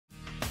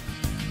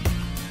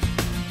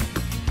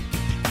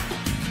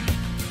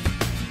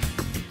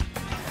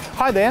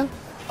Hi there,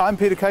 I'm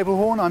Peter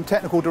Caplehorn, I'm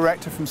Technical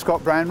Director from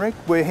Scott Brownrigg.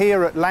 We're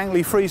here at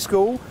Langley Free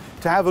School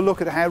to have a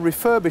look at how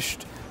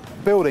refurbished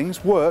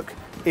buildings work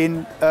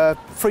in a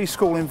free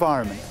school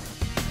environment.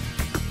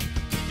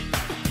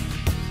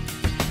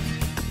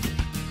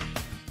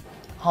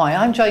 Hi,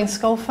 I'm Jane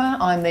Scolfer.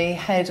 I'm the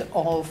head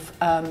of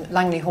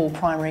Langley Hall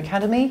Primary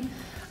Academy.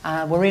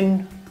 We're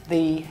in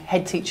the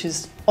head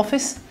teacher's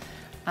office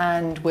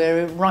and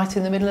we're right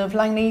in the middle of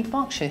Langley,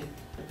 Berkshire.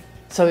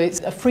 So it's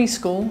a free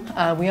school.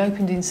 We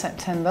opened in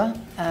September.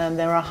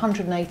 There are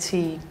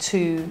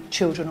 182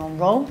 children on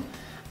roll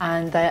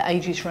and their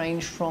ages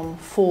range from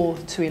 4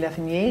 to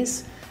 11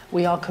 years.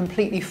 We are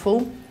completely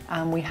full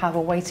and we have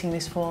a waiting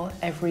list for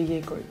every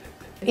year group.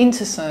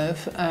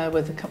 Interserve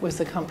was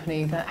the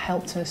company that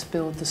helped us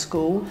build the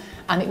school,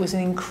 and it was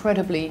an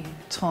incredibly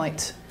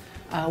tight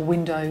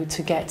window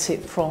to get it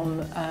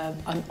from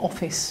an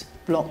office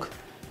block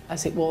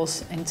as it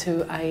was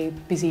into a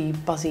busy,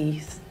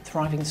 buzzy,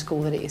 thriving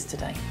school that it is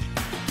today.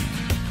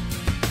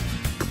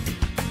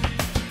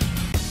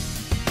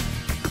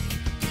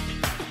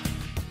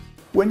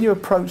 When you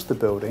approach the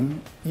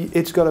building,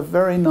 it's got a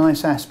very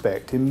nice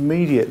aspect.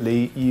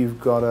 Immediately you've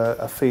got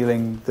a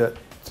feeling that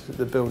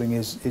the building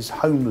is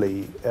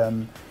homely.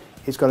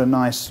 It's got a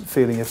nice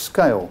feeling of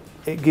scale.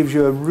 It gives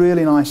you a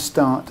really nice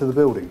start to the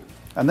building.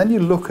 And then you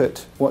look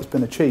at what's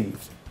been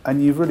achieved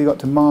and you've really got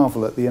to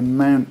marvel at the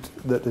amount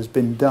that has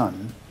been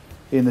done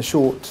in the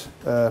short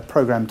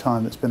programme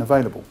time that's been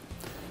available.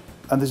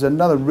 And there's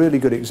another really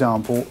good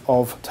example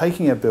of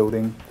taking a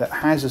building that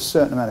has a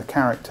certain amount of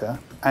character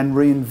and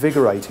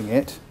reinvigorating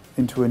it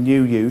into a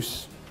new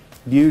use,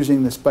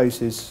 using the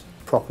spaces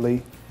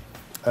properly,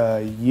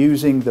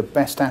 using the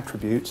best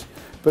attributes,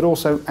 but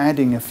also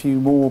adding a few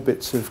more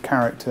bits of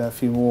character, a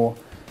few more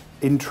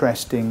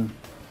interesting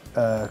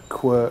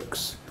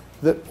quirks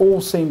that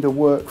all seem to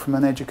work from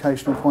an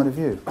educational point of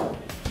view.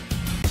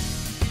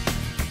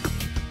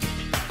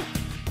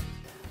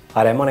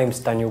 Hi there, my name's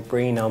Daniel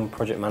Breen. I'm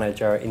Project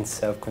Manager at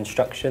Interserve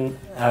Construction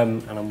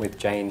and I'm with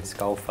Jane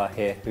Scolfer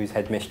here, who's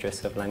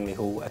Headmistress of Langley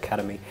Hall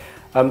Academy.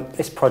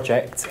 This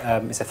project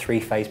is a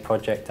three-phase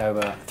project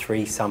over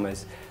 3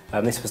 summers.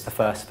 This was the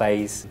first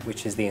phase,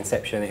 which is the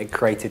inception. It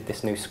created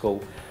this new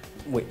school,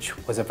 which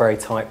was a very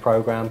tight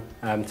programme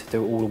to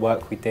do all the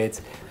work we did.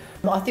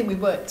 I think we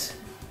worked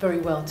very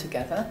well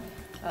together.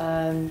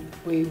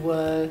 We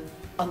were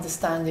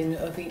understanding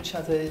of each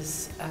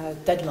other's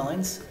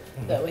deadlines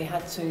that we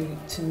had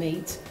to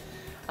meet,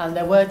 and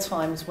there were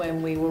times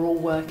when we were all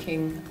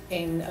working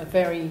in a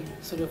very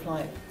sort of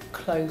like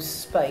closed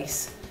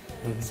space.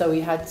 So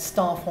we had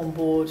staff on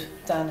board,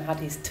 Dan had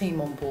his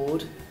team on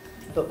board,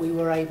 but we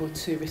were able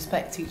to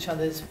respect each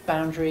other's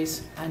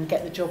boundaries and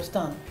get the jobs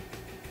done.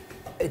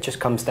 It just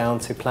comes down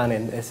to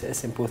planning. It's a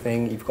simple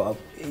thing. You've got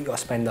to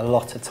spend a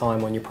lot of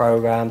time on your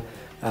programme.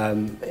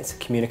 It's a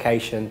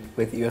communication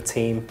with your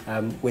team,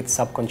 with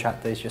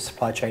subcontractors, your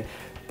supply chain,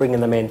 bringing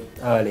them in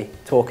early,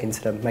 talking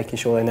to them, making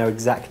sure they know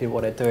exactly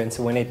what they're doing.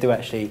 So when they do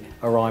actually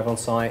arrive on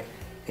site,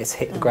 it's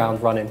hit the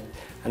ground running.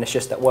 And it's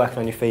just that working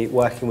on your feet,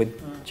 working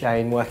with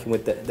Jane, working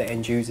with the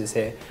end users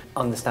here,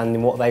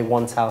 understanding what they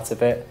want out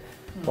of it,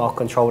 while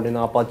controlling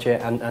our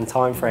budget and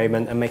time frame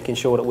and making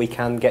sure that we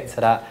can get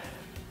to that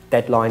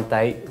deadline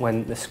date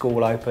when the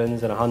school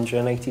opens and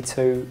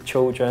 182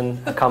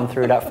 children come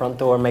through that front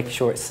door, and making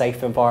sure it's a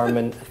safe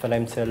environment for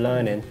them to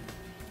learn in.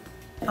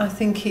 I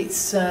think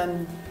it's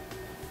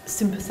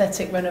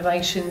sympathetic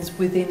renovations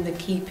within the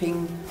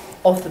keeping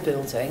of the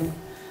building.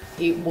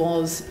 It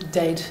was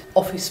dead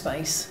office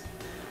space,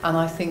 and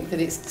I think that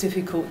it's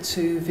difficult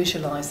to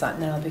visualise that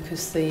now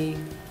because the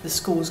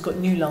school's got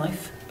new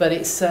life, but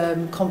it's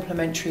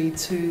complementary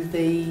to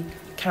the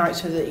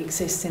character that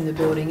exists in the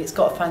building. It's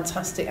got a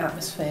fantastic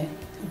atmosphere,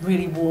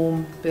 really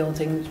warm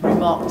building,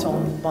 remarked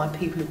on by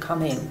people who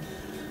come in.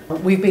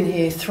 We've been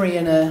here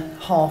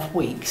 3.5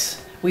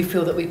 weeks. We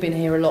feel that we've been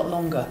here a lot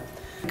longer,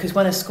 because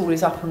when a school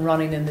is up and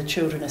running and the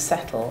children are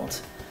settled,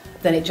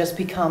 then it just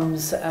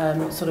becomes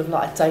sort of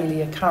like a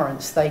daily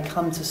occurrence. They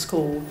come to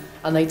school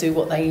and they do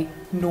what they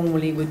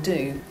normally would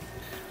do.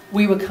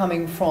 We were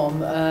coming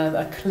from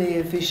a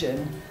clear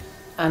vision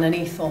and an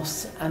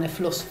ethos and a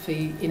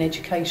philosophy in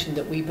education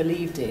that we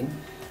believed in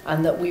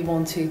and that we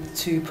wanted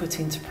to put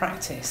into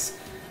practice.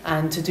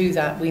 And to do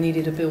that, we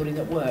needed a building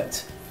that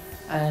worked.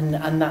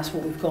 And that's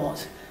what we've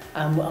got.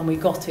 And we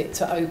got it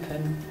to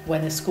open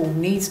when a school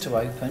needs to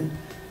open,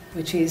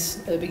 which is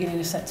at the beginning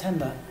of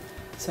September.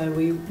 So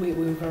we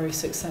were very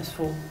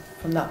successful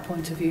from that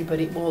point of view, but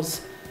it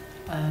was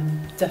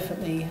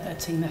definitely a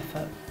team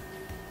effort.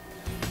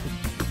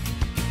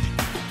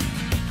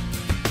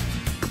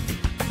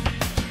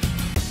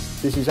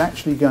 This is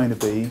actually going to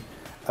be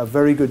a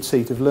very good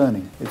seat of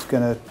learning. It's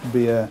going to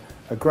be a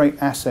great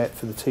asset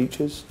for the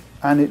teachers,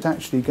 and it's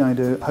actually going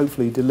to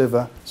hopefully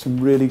deliver some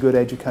really good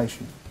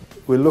education.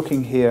 We're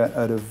looking here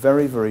at a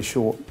very, very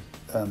short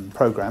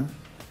programme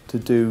to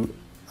do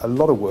a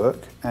lot of work,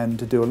 and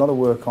to do a lot of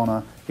work on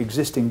an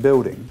existing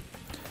building.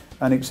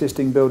 And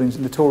existing buildings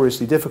are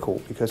notoriously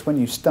difficult because when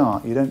you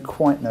start you don't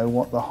quite know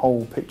what the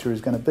whole picture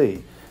is going to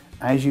be.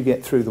 as you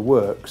get through the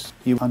works,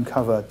 you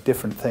uncover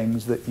different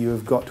things that you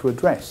have got to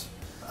address.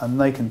 And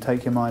they can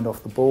take your mind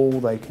off the ball,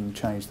 they can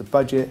change the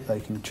budget, they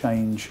can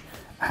change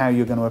how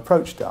you're going to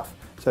approach stuff.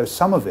 So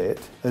some of it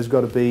has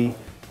got to be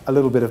a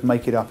little bit of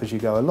make it up as you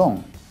go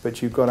along,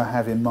 but you've got to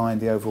have in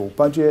mind the overall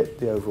budget,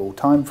 the overall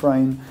time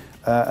frame,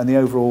 and the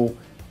overall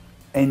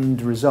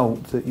end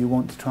result that you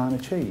want to try and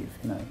achieve.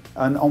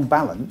 And on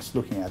balance,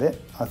 looking at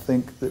it, I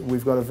think that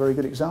we've got a very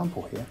good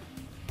example here.